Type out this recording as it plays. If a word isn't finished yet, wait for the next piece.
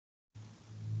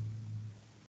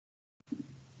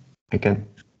I can.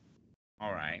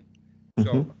 All right.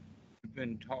 Mm-hmm. So we've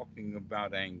been talking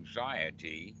about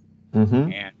anxiety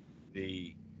Mm-hmm. and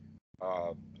the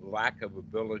lack of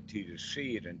ability to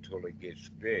see it until it gets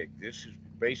big. This is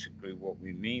basically what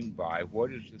we mean by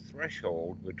what is the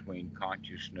threshold between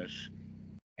consciousness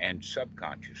and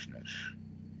subconsciousness?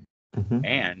 Mm-hmm.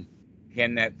 And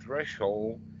can that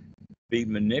threshold be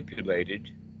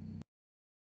manipulated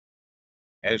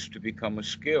as to become a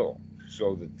skill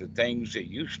so that the things that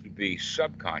used to be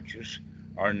subconscious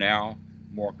are now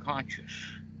more conscious?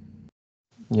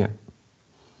 Yeah.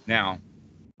 Now,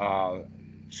 uh,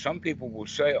 some people will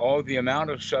say, oh, the amount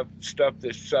of stuff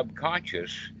that's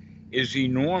subconscious is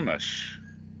enormous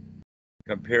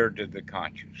compared to the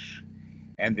conscious.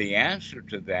 And the answer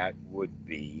to that would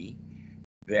be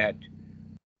that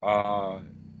uh,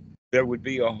 there would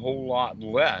be a whole lot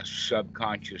less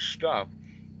subconscious stuff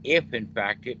if, in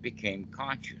fact, it became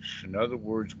conscious. In other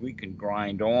words, we can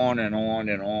grind on and on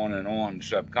and on and on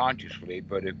subconsciously,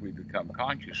 but if we become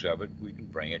conscious of it, we can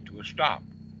bring it to a stop.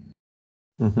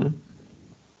 Mm-hmm.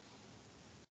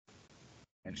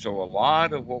 And so, a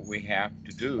lot of what we have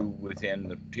to do within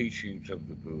the teachings of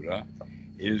the Buddha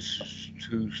is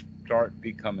to start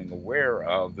becoming aware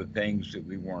of the things that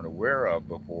we weren't aware of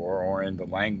before, or in the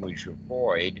language of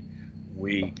Freud,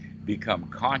 we become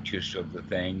conscious of the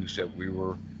things that we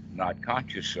were not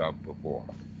conscious of before.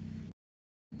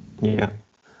 Yeah.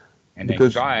 And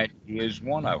Because anxiety is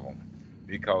one of them.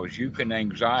 Because you can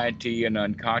anxiety and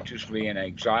unconsciously and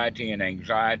anxiety and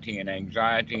anxiety and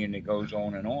anxiety, and it goes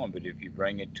on. But if you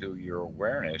bring it to your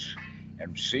awareness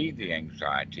and see the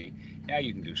anxiety, now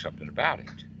you can do something about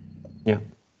it. yeah.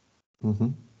 Mm-hmm.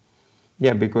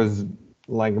 Yeah, because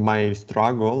like my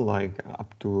struggle, like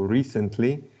up to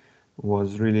recently,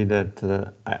 was really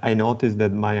that I noticed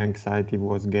that my anxiety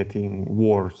was getting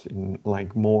worse in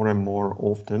like more and more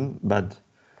often, but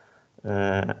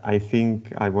I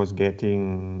think I was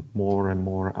getting more and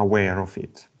more aware of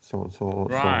it. So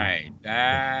Right.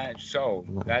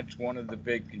 That's one of the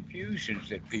big confusions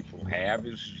that people have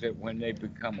is that when they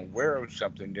become aware of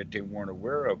something that they weren't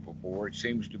aware of before, it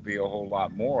seems to be a whole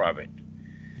lot more of it.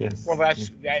 Well,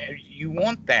 yes. you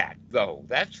want that though.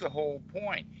 That's the whole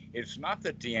point. It's not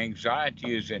that the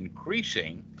anxiety is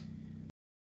increasing.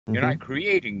 You're Mm-hmm. not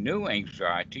creating new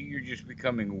anxiety. You're just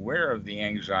becoming aware of the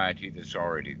anxiety that's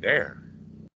already there.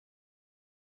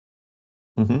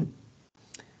 Mm-hmm.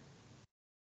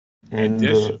 And And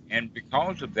this and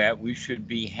because of that, we should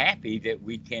be happy that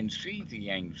we can see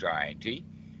the anxiety,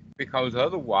 because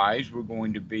otherwise we're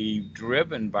going to be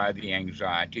driven by the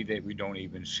anxiety that we don't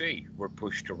even see. We're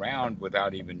pushed around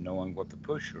without even knowing what the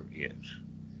pusher is.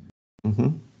 mm-hmm.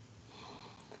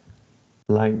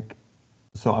 Like,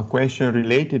 so a question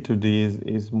related to this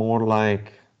is more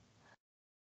like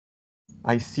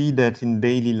I see that in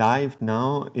daily life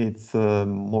now it's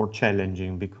more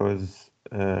challenging because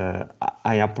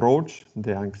I approach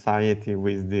the anxiety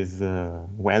with this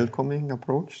welcoming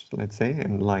approach, let's say,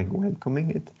 and like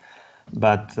welcoming it.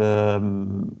 But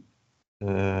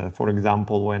for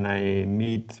example, when I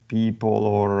meet people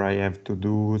or I have to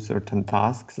do certain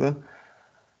tasks,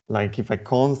 like if I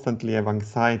constantly have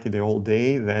anxiety the whole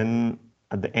day, then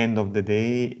at the end of the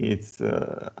day,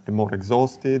 I'm more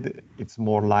exhausted. It's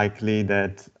more likely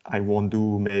that I won't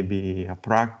do maybe a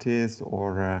practice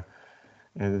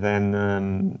and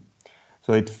then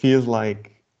so it feels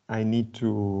like I need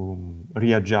to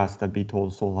readjust a bit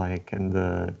also, like and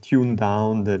tune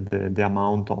down the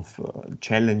amount of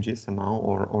challenges amount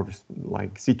or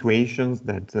like situations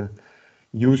that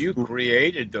used You to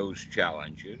created those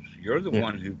challenges. You're the yeah.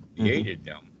 one who Hmm. created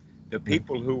them. The Yeah.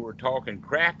 people who were talking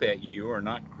crap at you are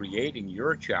not creating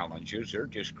your challenges, they're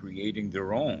just creating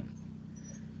their own.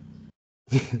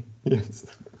 Yes.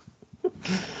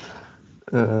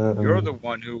 You're the Um,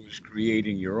 one who is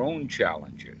creating your own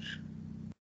challenges.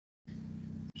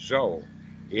 So,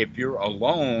 if you're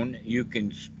alone, you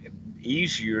can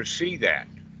easier see that.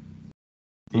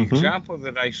 The mhm, example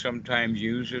that I sometimes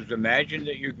use is imagine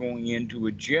that you're going into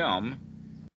a gym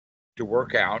to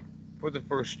work out for the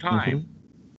first time.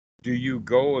 mhm. Do you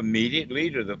go immediately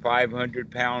to the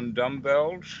 500-pound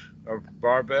dumbbells or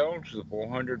barbells, the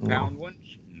 400 No, pound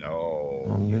ones?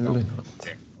 No, you don't usually go not.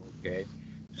 there. Okay.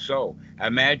 So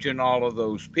imagine all of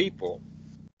those people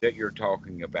that you're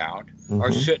talking about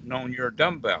are Mhm. sitting on your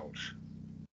dumbbells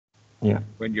Yeah.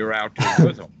 when you're out there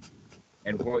with them.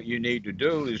 And what you need to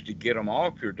do is to get them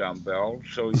off your dumbbells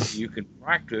so you can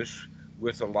practice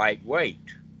with a light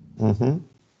weight. Mhm.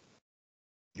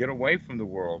 Get away from the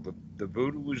world. The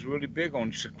Buddha was really big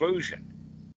on seclusion.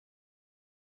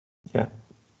 Yeah.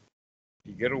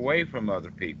 You get away from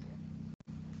other people.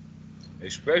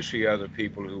 especially other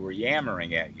people who are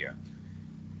yammering at you,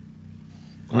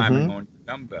 climbing Mm-hmm. on your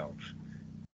dumbbells.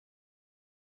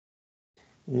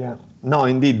 Yeah. No,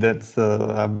 indeed, that's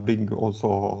a big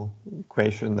also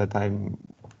question that I'm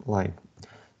like,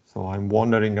 so I'm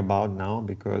wondering about now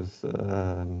because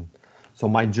so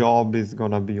my job is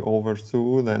gonna be over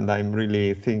soon, and I'm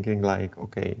really thinking like,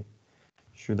 okay,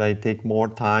 should I take more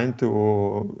time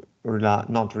to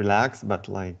not relax, but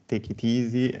like take it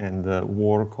easy and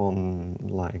work on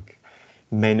like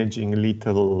managing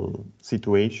little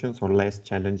situations or less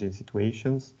challenging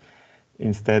situations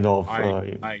instead of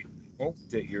I hope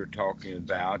that you're talking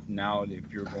about now,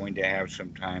 if you're going to have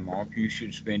some time off, you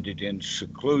should spend it in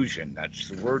seclusion. That's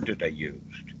the word that I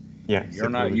used. yeah, And you're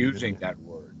not seclusion. using Yeah. that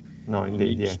word. No, You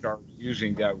indeed, need to yes. start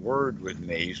using that word with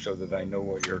me so that I know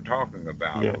what you're talking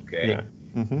about, Yeah, okay? yeah.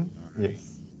 Mm-hmm. All right.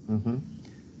 Yes. Mm-hmm.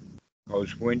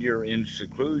 Because when you're in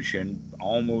seclusion,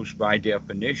 almost by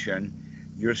definition,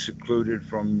 you're secluded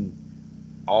from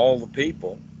all the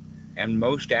people and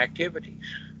most activities.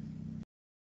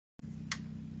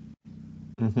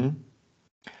 Mm-hmm.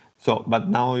 So, but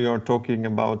now you're talking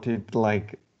about it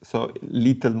like so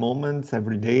little moments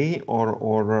every day,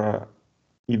 or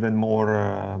even more.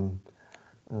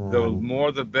 The Um,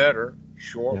 more the better.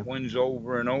 Short yeah. ones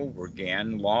over and over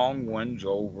again, long ones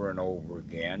over and over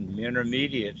again,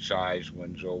 intermediate size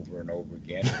ones over and over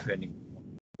again, depending on what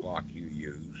block you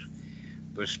use.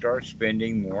 But start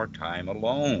spending more time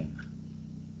alone.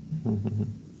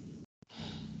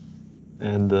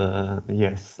 And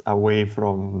yes, away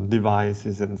from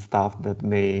devices and stuff that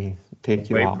may take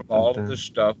you Away from out. all of the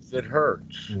stuff that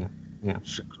hurts. Yeah, yeah.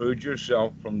 Seclude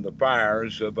yourself from the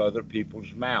fires of other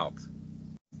people's mouth.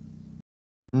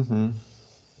 Mm-hmm.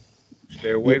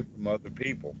 Stay Yeah, away from other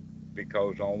people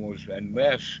because almost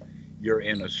unless you're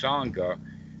in a Sangha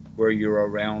where you're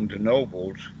around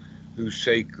nobles who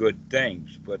say good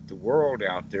things. But the world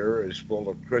out there is full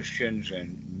of Christians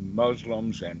and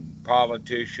Muslims and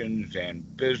politicians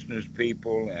and business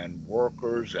people and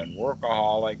workers and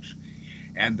workaholics,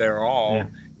 and they're yeah.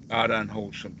 all got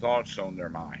unwholesome thoughts on their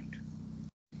mind.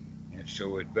 And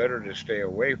so it's better to stay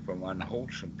away from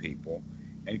unwholesome people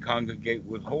and congregate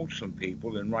with wholesome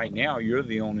people. And right now, you're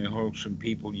the only wholesome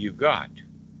people you've got.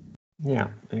 Yeah,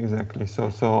 exactly.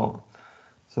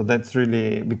 So that's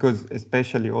really because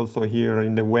especially also here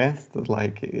in the West,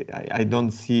 like I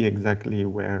don't see exactly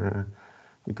where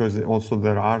because also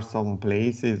there are some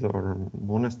places or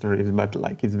monasteries, but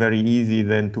like it's very easy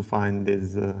then to find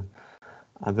these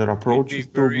other You'd be approaches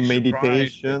to very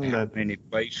surprised at meditation how that many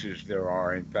places there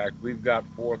are. In fact, we've got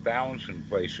 4,000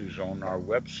 places on our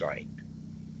website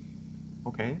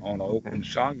okay, on okay, Open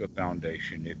Sangha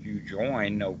Foundation. If you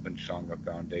join Open Sangha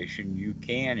Foundation, you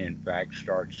can, in fact,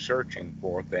 start searching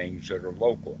for things that are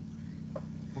local.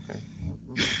 okay,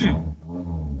 okay.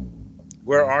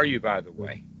 Where are you, by the Good.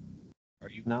 way? Are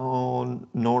you Now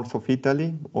north of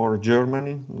Italy or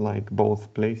Germany, like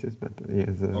both places, but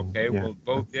yes, okay? yeah, Well,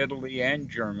 both Italy and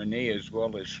Germany, as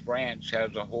well as France,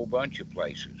 has a whole bunch of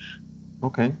places.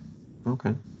 okay,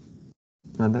 okay.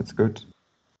 That's good.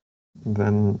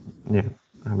 Then, yeah,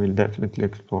 I will definitely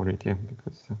explore it. Yeah,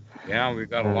 because Yeah, we've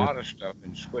got a uh, lot of stuff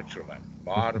in Switzerland, a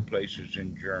lot of places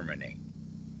in Germany.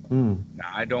 mm,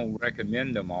 Now, I don't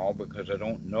recommend them all because I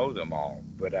don't know them all,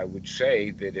 but I would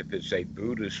say that if it's a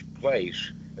Buddhist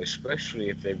place, especially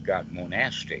if they've got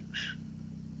monastics,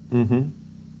 mm-hmm,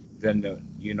 then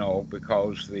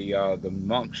because the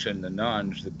monks and the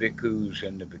nuns, the bhikkhus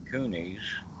and the bhikkhunis,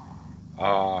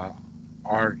 uh,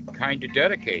 are kind of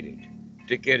dedicated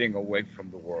to getting away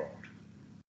from the world.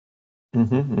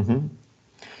 mm-hmm, mm-hmm.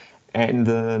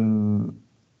 And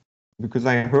because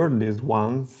I heard this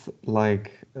once,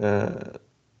 like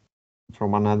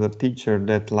from another teacher,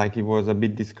 that like he was a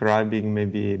bit describing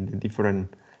maybe the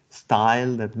different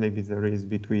style that maybe there is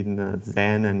between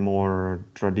Zen and more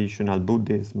traditional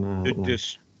Buddhism, The like.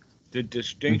 dis- the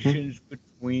Mm-hmm, distinctions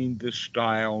between the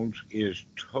styles is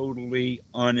totally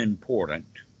unimportant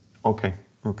okay,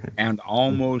 okay. and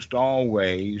almost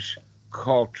always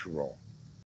cultural.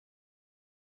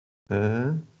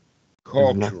 Uh,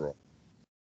 is last. Cultural.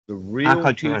 The real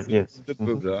Cultural, teaching yes. of the Mm-hmm.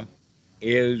 Buddha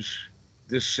is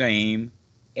the same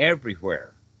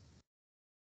everywhere.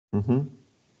 Mm-hmm.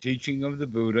 Teaching of the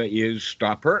Buddha is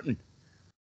stop hurting.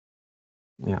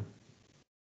 Yeah.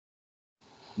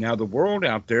 Now, the world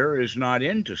out there is not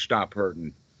into stop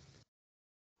hurting.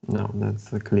 No, that's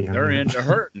clear. They're Yeah. into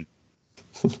hurting.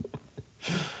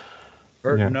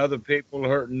 Yeah. Hurting other people,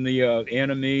 hurting the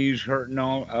enemies, hurting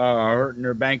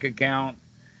their bank account,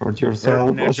 Hurt hurting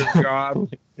yourself at also. their job.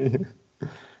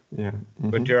 Yeah.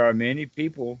 But Mm-hmm. there are many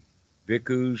people,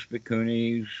 bhikkhus,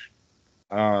 bhikkhunis,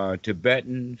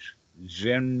 Tibetans,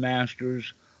 Zen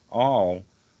masters, all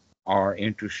are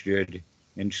interested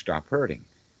in stop hurting.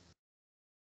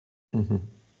 Mm-hmm.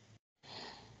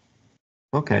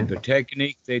 Okay. And the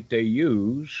technique that they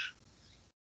use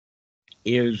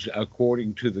is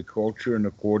according to the culture and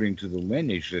according to the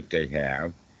lineage that they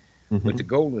have, Mm-hmm. but the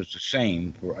goal is the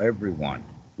same for everyone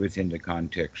within the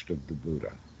context of the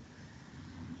Buddha,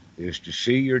 is to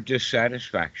see your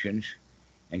dissatisfactions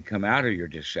and come out of your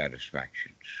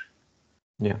dissatisfactions.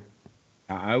 Yeah.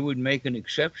 Now, I would make an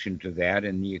exception to that,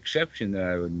 and the exception that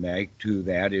I would make to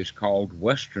that is called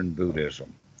Western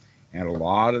Buddhism. And a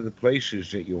lot of the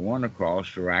places that you'll run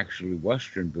across are actually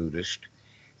Western Buddhist.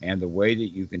 And the way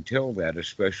that you can tell that,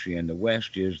 especially in the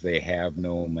West, is they have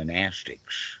no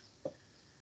monastics.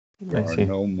 There are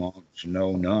no monks,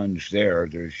 no nuns there.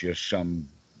 There's just some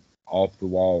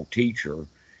off-the-wall teacher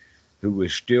who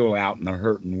is still out in the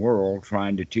hurting world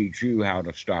trying to teach you how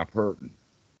to stop hurting.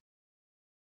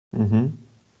 Mm-hmm.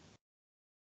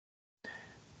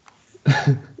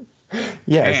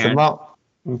 Yes,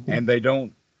 and they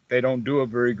don't do a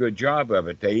very good job of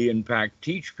it. They in fact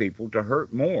teach people to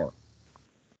hurt more,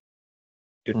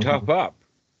 to tough up.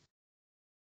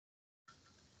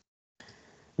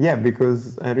 Yeah,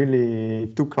 because I really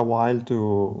took a while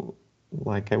to,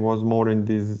 like, I was more in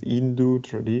this Hindu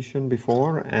tradition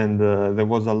before, and there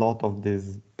was a lot of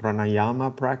these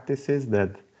pranayama practices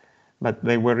but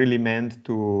they were really meant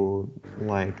to,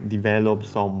 like, develop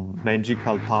some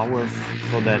magical powers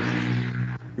so that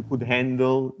you could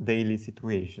handle daily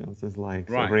situations. It's like,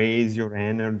 so Right. raise your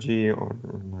energy or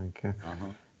like,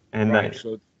 and right.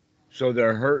 So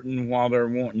they're hurting while they're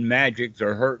wanting magic.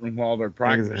 They're hurting while they're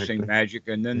practicing exactly. magic,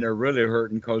 and then they're really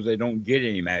hurting because they don't get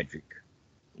any magic.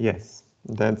 Yes,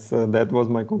 that was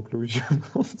my conclusion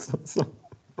also. So.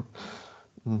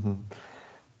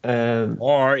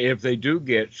 Or if they do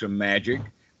get some magic,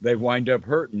 they wind up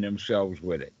hurting themselves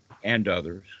with it and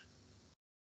others.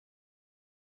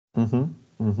 Now,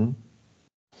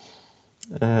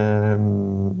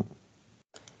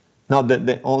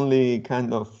 the only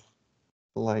kind of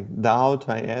like doubt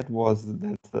I had was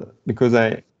that because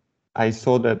I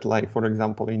saw that, like, for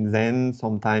example, in Zen,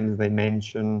 sometimes they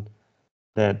mention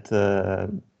that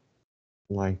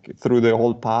like through the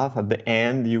whole path, at the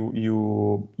end,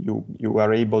 you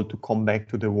are able to come back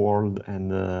to the world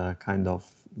and kind of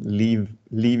live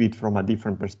it from a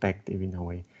different perspective in a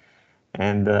way.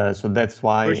 And so that's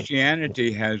why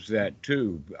Christianity has that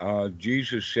too.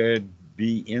 Jesus said,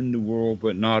 "Be in the world,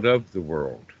 but not of the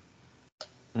world."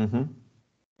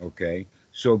 Okay.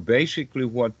 So basically,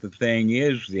 what the thing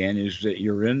is then is that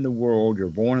you're in the world, you're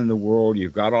born in the world,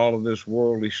 you've got all of this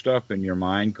worldly stuff in your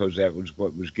mind because that was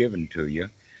what was given to you.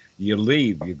 You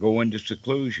leave, you go into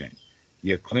seclusion,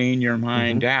 you clean your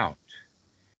mind out,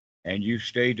 and you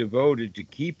stay devoted to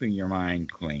keeping your mind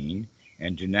clean.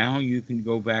 And to now you can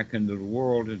go back into the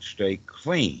world and stay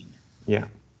clean. Yeah.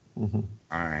 All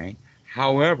right.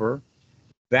 However,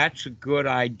 that's a good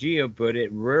idea, but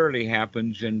it rarely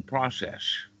happens in process.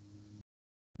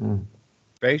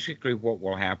 Basically what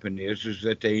will happen is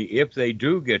that if they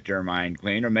do get their mind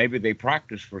clean, or maybe they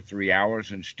practice for 3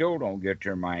 hours and still don't get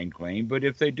their mind clean, but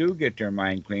if they do get their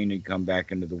mind clean and come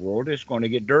back into the world, it's going to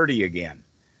get dirty again.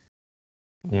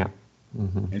 Yeah.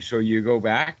 And so you go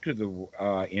back to the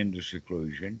into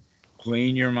seclusion,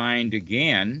 clean your mind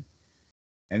again,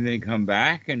 and then come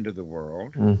back into the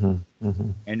world, and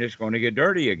it's going to get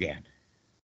dirty again.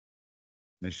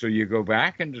 And so you go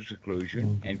back into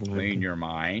seclusion and clean your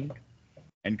mind,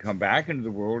 and come back into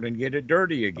the world and get it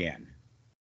dirty again.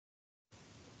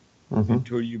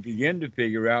 Until you begin to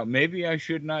figure out, maybe I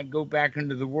should not go back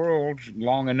into the world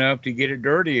long enough to get it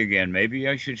dirty again. Maybe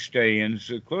I should stay in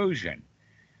seclusion.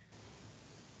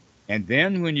 And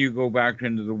then when you go back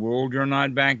into the world, you're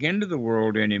not back into the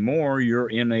world anymore. You're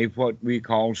in a what we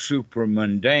call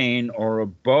supramundane, or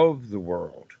above the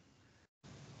world.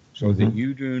 So that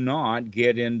you do not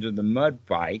get into the mud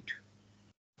fight.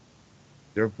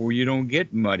 Therefore, you don't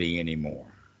get muddy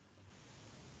anymore.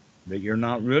 That you're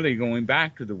not really going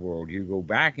back to the world. You go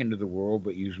back into the world,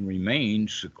 but you remain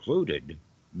secluded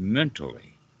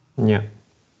mentally. Yeah.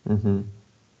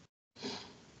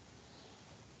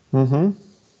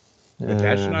 But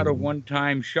that's not a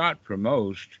one-time shot for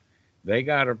most. They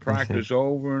got to practice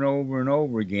over and over and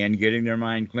over again, getting their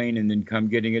mind clean, and then come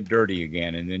getting it dirty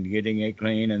again, and then getting it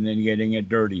clean, and then getting it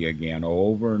dirty again,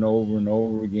 over and over and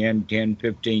over again, 10,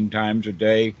 15 times a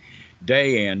day,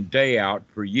 day in, day out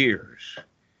for years,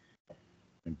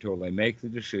 until they make the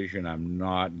decision, I'm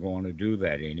not going to do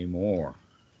that anymore.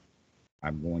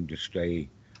 I'm going to stay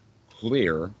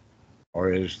clear,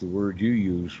 or as the word you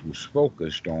used was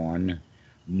focused on,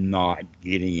 not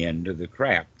getting into the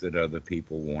crap that other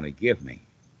people want to give me.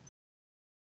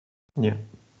 Yeah.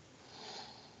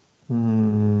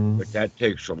 Mm. But that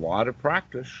takes a lot of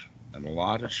practice and a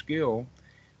lot of skill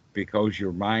because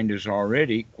your mind is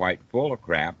already quite full of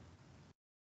crap,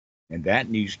 and that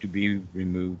needs to be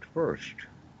removed first.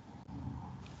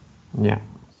 Yeah.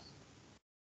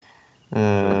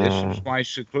 So this is why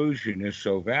seclusion is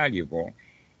so valuable,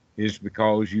 is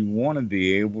because you want to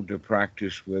be able to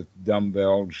practice with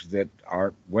dumbbells that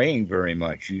aren't weighing very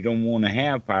much. You don't want to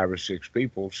have 5 or 6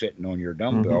 people sitting on your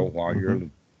dumbbell while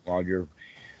you're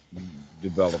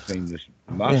developing the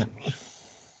muscles. Yeah.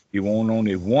 You want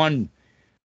only one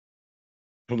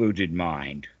polluted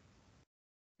mind,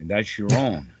 and that's your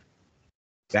own.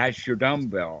 That's your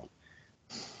dumbbell.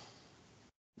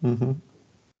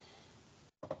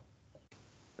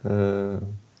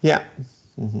 Yeah.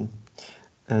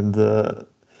 And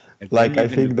And like then you I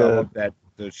can think develop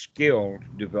the skill,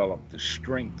 develop the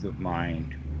strength of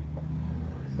mind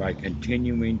by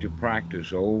continuing to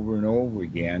practice over and over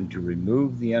again to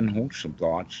remove the unwholesome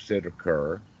thoughts that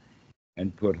occur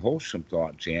and put wholesome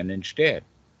thoughts in instead.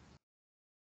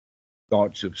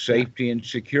 Thoughts of safety and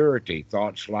security,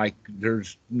 thoughts like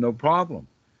there's no problem,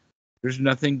 there's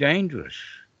nothing dangerous,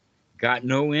 got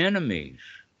no enemies,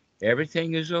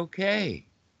 everything is okay,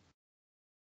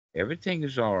 everything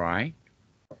is all right,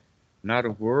 not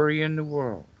a worry in the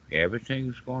world,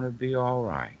 everything's going to be all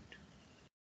right.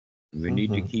 We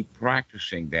need to keep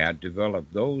practicing that, develop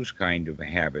those kind of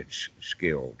habits,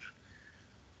 skills,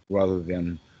 rather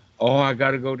than, oh, I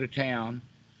got to go to town.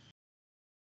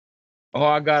 Oh,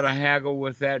 I got to haggle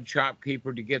with that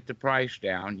shopkeeper to get the price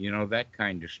down. You know, that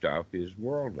kind of stuff is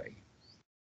worldly.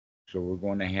 So we're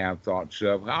going to have thoughts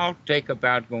of, I'll think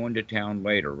about going to town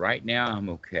later. Right now, I'm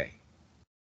okay.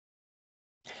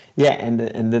 yeah,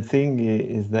 and the thing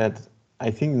is that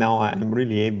I think now I'm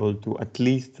really able to at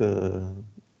least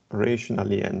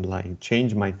rationally and like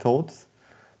change my thoughts.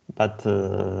 But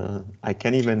I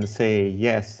can even say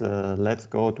yes, let's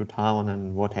go to town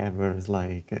and whatever is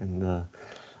like, and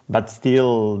but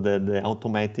still the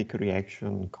automatic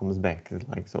reaction comes back. It's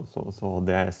like so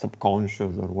the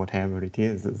subconscious or whatever it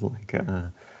is like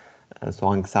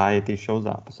so anxiety shows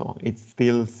up. So it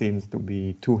still seems to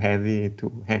be too heavy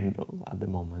to handle at the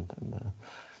moment,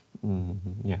 and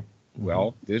yeah.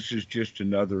 Well, this is just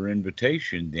another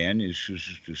invitation then, is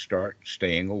to start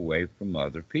staying away from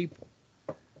other people.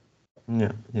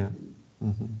 Yeah, yeah.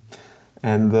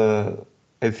 And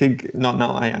I think no,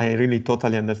 I really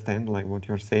totally understand like what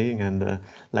you're saying, and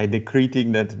like the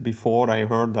critique that before I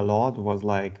heard a lot was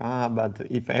like, but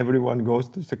if everyone goes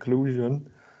to seclusion,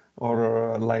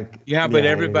 or like, Yeah, but yeah,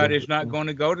 everybody's not going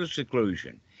to go to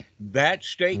seclusion. That yeah,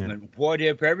 statement, what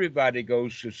if everybody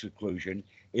goes to seclusion,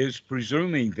 is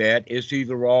presuming that it's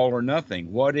either all or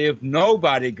nothing. What if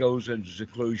nobody goes into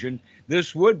seclusion?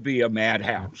 This would be a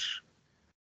madhouse.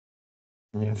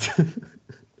 yes.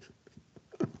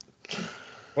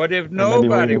 What if And anyway,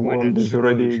 nobody the went world into is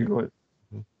already seclusion?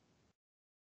 going.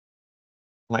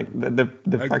 Like the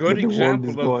A fact good that the world is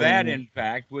example of that, going. in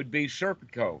fact, would be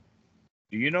Serpico.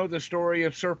 Do you know the story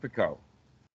of Serpico?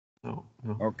 No,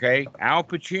 no. Okay, Al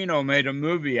Pacino made a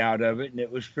movie out of it, and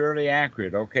it was fairly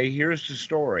accurate. Okay, here's the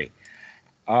story.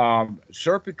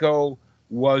 Serpico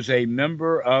was a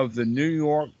member of the New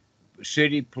York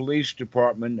City Police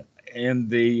Department in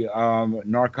the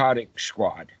narcotics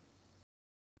squad.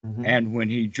 And when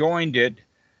he joined it,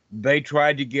 they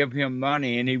tried to give him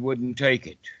money and he wouldn't take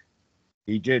it.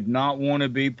 He did not want to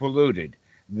be polluted.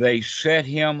 They set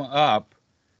him up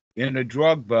in a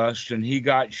drug bust and he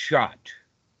got shot.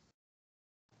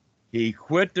 He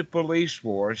quit the police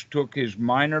force, took his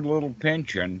minor little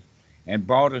pension, and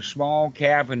bought a small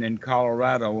cabin in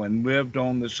Colorado and lived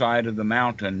on the side of the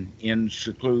mountain in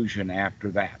seclusion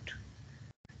after that.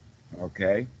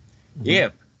 Okay?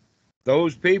 If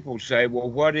those people say, well,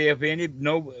 what if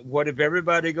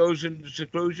everybody goes into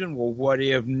seclusion? Well, what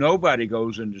if nobody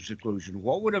goes into seclusion?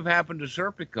 What would have happened to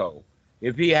Serpico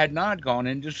if he had not gone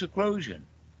into seclusion?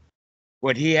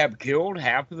 Would he have killed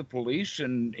half of the police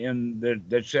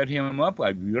that set him up?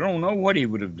 You don't know what he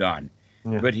would have done.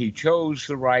 Yeah. But he chose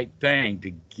the right thing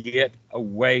to get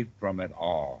away from it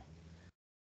all.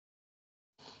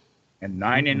 And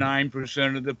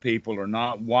 99% of the people are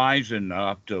not wise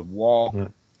enough to walk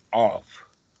off.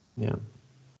 Yeah.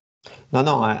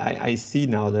 No, I see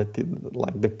now that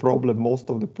like the problem,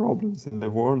 most of the problems in the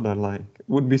world are like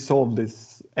would be solved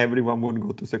if everyone would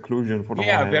go to seclusion for a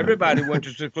Yeah, if while. everybody went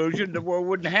to seclusion, the world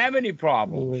wouldn't have any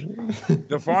problems.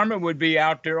 The farmer would be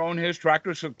out there on his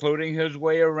tractor, secluding his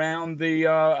way around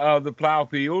the plow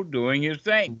field, doing his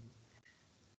thing.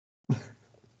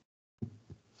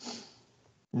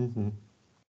 Mm-hmm.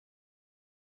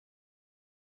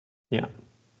 Yeah.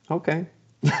 Okay.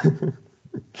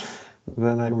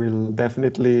 Then I will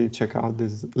definitely check out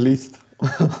this list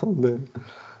on the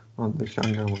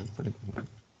Sangha website.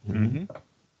 Mm-hmm.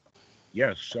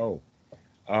 Yes. So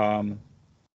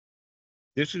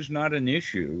this is not an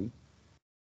issue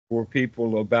for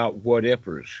people about what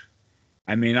ifers.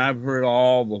 I mean, I've heard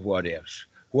all the what ifs.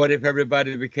 What if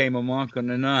everybody became a monk and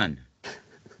a nun?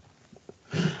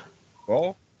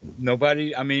 Well,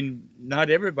 nobody, I mean, not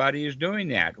everybody is doing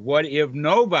that. What if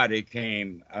nobody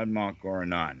came a monk or a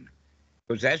nun?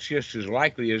 Because that's just as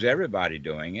likely as everybody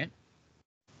doing it.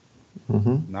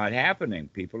 Mm-hmm. Not happening.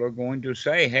 People are going to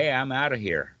say, hey, I'm out of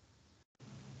here.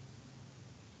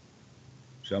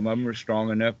 Some of them are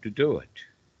strong enough to do it.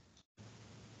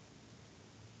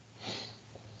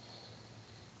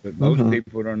 But most Mm-hmm.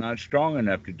 people are not strong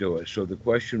enough to do it. So the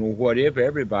question, well, what if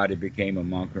everybody became a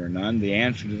monk or a nun? The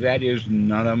answer to that is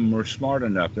none of them are smart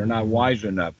enough. They're not wise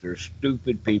enough. They're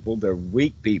stupid people. They're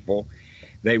weak people.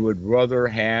 They would rather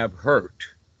have hurt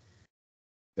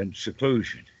than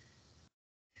seclusion.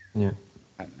 Yeah.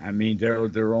 I mean, they're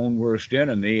their own worst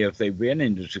enemy. If they've been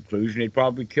into seclusion, they'd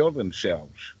probably kill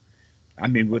themselves. I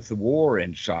mean, with the war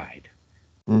inside.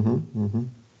 Mm-hmm. Mm-hmm.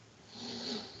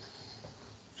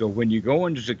 So when you go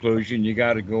into seclusion, you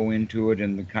got to go into it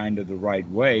in the kind of the right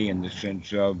way, in the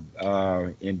sense of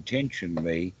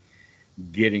intentionally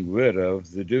getting rid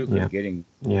of the dukkha, Yeah.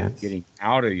 Yes. getting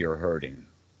out of your hurting.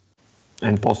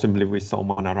 And possibly with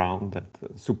someone around that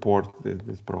support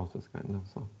this process, kind of.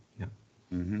 So yeah.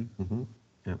 Mm-hmm. Mm-hmm.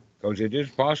 Yeah. Because it is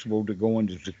possible to go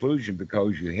into seclusion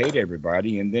because you hate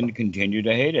everybody and then continue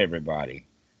to hate everybody.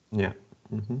 Yeah.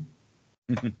 Mm-hmm.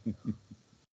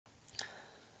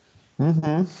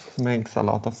 Mm-hmm. Makes a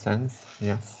lot of sense.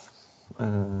 Yes.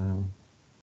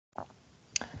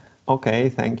 Okay,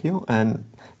 thank you. And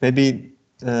maybe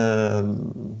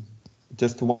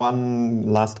just one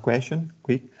last question,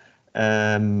 quick,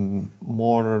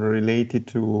 more related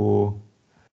to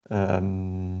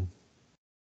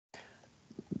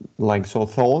like, so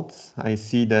thoughts. I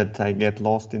see that I get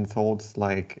lost in thoughts,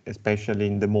 like especially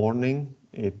in the morning.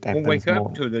 It Well, happens wake up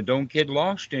more. to the don't get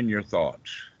lost in your thoughts.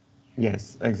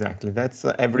 Yes, exactly. That's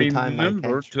every time I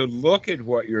Remember catch. to look at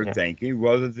what you're Yeah. thinking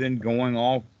rather than going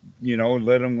off,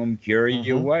 letting them carry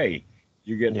you Mm-hmm. away.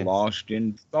 You get Yes. lost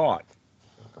in thought.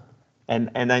 And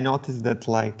I noticed that,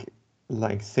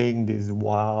 like saying this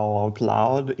wow out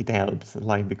loud, it helps,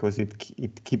 like, because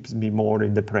it keeps me more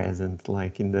in the present,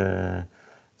 like in the,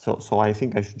 so I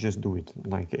think I should just do it,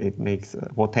 like it makes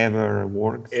whatever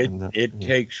works. It And it yeah.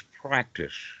 takes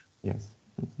practice. Yes.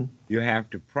 Mm-hmm. You have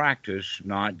to practice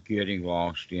not getting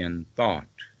lost in thought.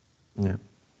 Yeah.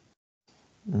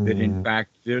 That in Mm-hmm.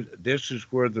 fact, this is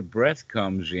where the breath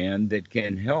comes in that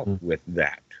can help with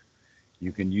that.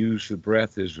 You can use the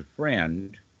breath as a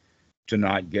friend to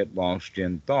not get lost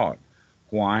in thought.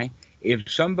 Why?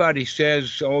 If somebody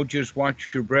says, oh, just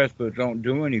watch your breath but don't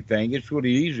do anything, it's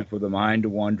really easy for the mind to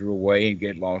wander away and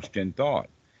get lost in thought.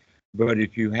 But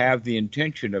if you have the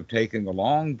intention of taking a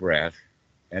long breath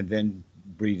and then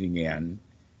breathing in,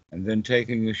 and then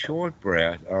taking a short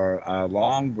breath or a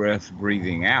long breath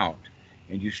breathing out,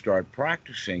 and you start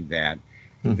practicing that,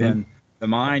 Mm-hmm. then the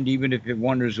mind, even if it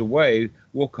wanders away,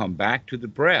 will come back to the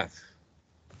breath.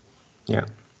 Yeah.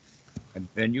 And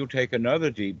then you'll take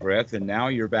another deep breath, and now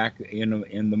you're back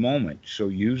in the moment. So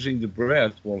using the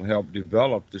breath will help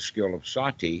develop the skill of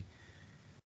sati,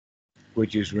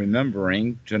 which is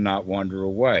remembering to not wander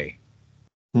away.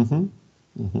 Mm-hmm.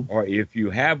 Mm-hmm. Or if you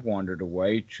have wandered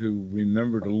away, to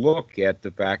remember to look at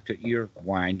the fact that your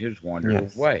mind has wandered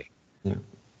Yes. away. Yeah.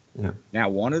 Yeah. Now,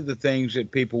 one of the things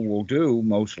that people will do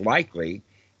most likely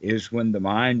is when the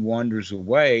mind wanders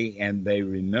away and they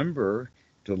remember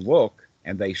to look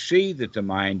and they see that the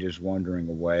mind is wandering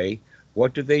away,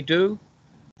 what do?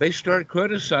 They start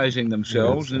criticizing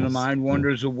themselves Yes. and the Yes. mind Yeah.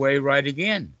 wanders away right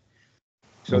again.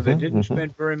 So they Mm-hmm. didn't Mm-hmm.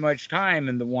 spend very much time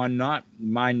in the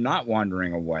mind not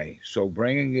wandering away. So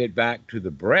bringing it back to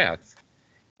the breath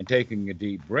and taking a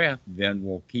deep breath then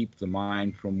will keep the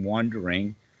mind from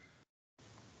wandering,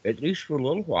 at least for a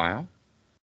little while.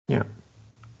 Yeah.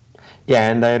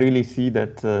 Yeah, and I really see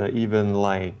that even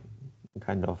like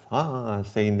kind of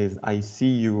saying this "I see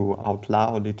you" out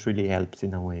loud, it really helps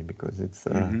in a way, because it's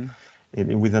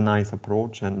Mm-hmm. with a nice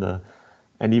approach.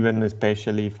 And even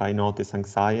especially if I notice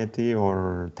anxiety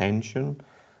or tension,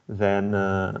 then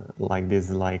like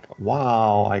this, like,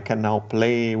 wow, I can now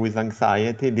play with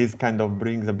anxiety. This kind of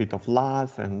brings a bit of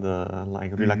laugh and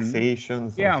like Mm-hmm. relaxation.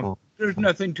 So Yeah, so there's so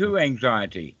nothing to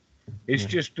anxiety. It's yeah.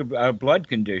 just a blood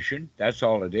condition. That's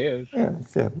all it is.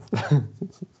 Yes, yes.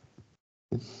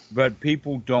 but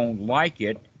people don't like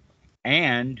it,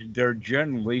 and they're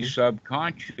generally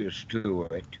subconscious to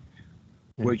it,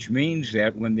 which means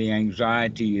that when the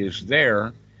anxiety is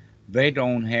there, they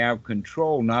don't have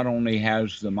control. Not only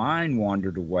has the mind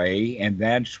wandered away, and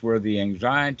that's where the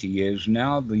anxiety is,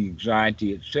 now the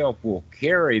anxiety itself will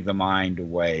carry the mind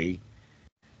away,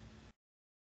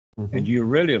 and you're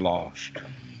really lost.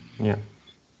 Yeah.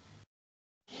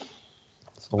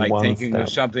 So like one thinking step. of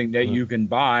something that you can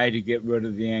buy to get rid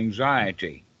of the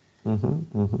anxiety.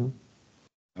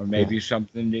 Or maybe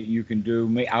something that you can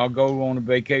do. I'll go on a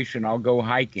vacation. I'll go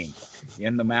hiking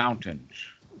in the mountains.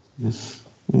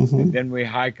 And then we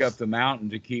hike up the mountain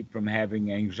to keep from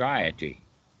having anxiety.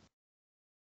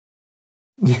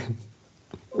 And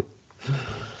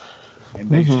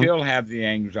they still have the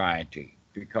anxiety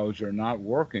because they're not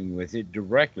working with it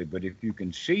directly. But if you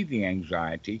can see the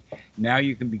anxiety, now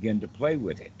you can begin to play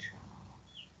with it.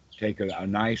 Take a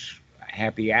nice,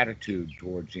 happy attitude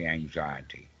towards the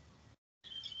anxiety.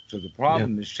 So the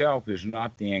problem itself is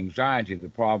not the anxiety. The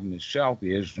problem itself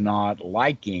is not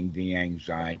liking the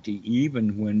anxiety.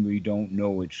 Even when we don't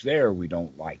know it's there, we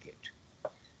don't like it.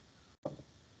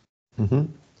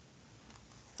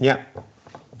 Yeah.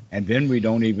 And then we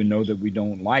don't even know that we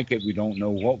don't like it. We don't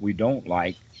know what we don't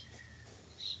like.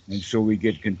 And so we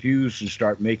get confused and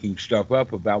start making stuff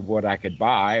up about what I could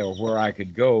buy or where I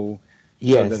could go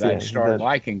so that I'd start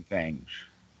liking things.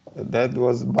 That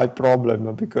was my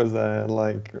problem because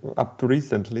like up to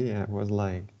recently I was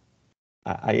like,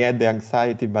 I had the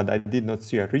anxiety, but I did not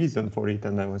see a reason for it.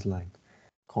 And I was like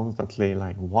constantly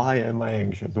like, why am I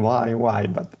anxious? Why?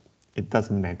 But it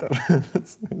doesn't matter.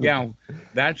 Yeah,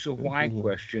 that's a why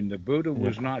question. The Buddha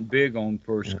was not big on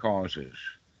first causes.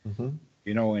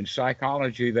 You know, in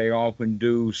psychology, they often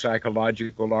do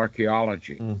psychological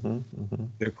archaeology.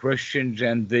 The Christians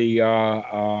and the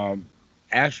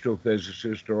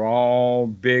astrophysicists are all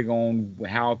big on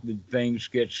how things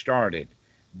get started,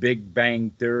 Big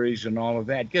Bang theories and all of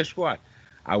that. Guess what?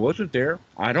 I wasn't there.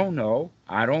 I don't know.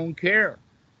 I don't care.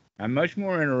 I'm much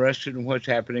more interested in what's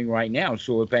happening right now.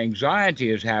 So if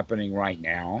anxiety is happening right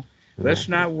now, let's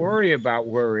not worry about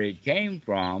where it came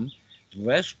from.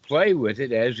 Let's play with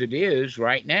it as it is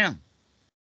right now.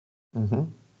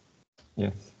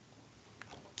 Yes.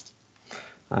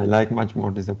 I like much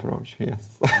more this approach,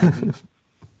 yes.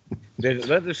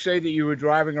 Let us say that you were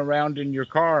driving around in your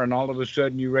car and all of a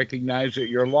sudden you recognize that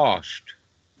you're lost.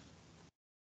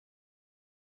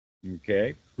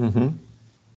 Okay?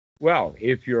 Well,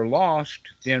 if you're lost,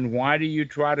 then why do you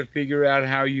try to figure out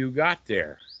how you got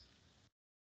there?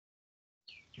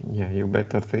 Yeah, you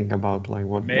better think about like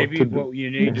what Maybe to do. what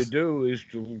you need to do is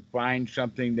to find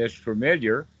something that's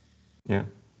familiar. Yeah.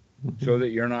 So that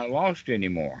you're not lost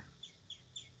anymore.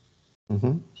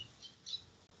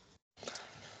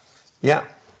 Yeah.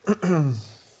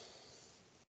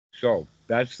 So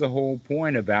that's the whole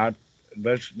point about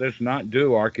let's not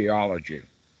do archaeology.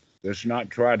 Let's not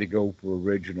try to go for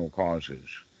original causes.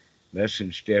 Let's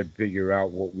instead figure out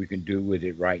what we can do with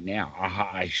it right now. Aha,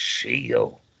 I see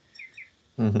you.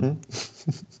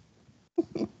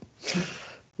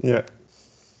 Yeah.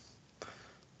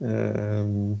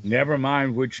 Never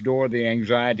mind which door the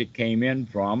anxiety came in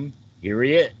from. Here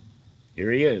he is.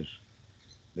 Here he is.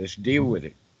 Let's deal with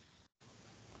it.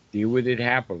 Deal with it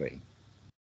happily.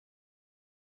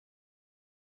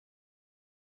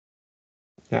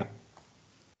 Yeah,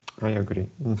 I agree.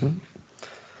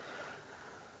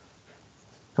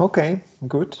 Okay,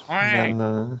 good. All right.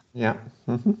 Then, yeah.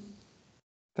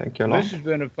 Thank you a lot. This has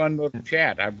been a fun little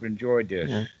chat. I've enjoyed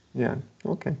this. Yeah.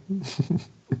 Okay.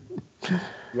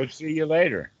 We'll see you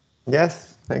later.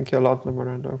 Yes. Thank you a lot,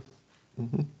 Dhammarato.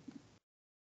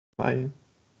 Bye.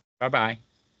 Bye-bye.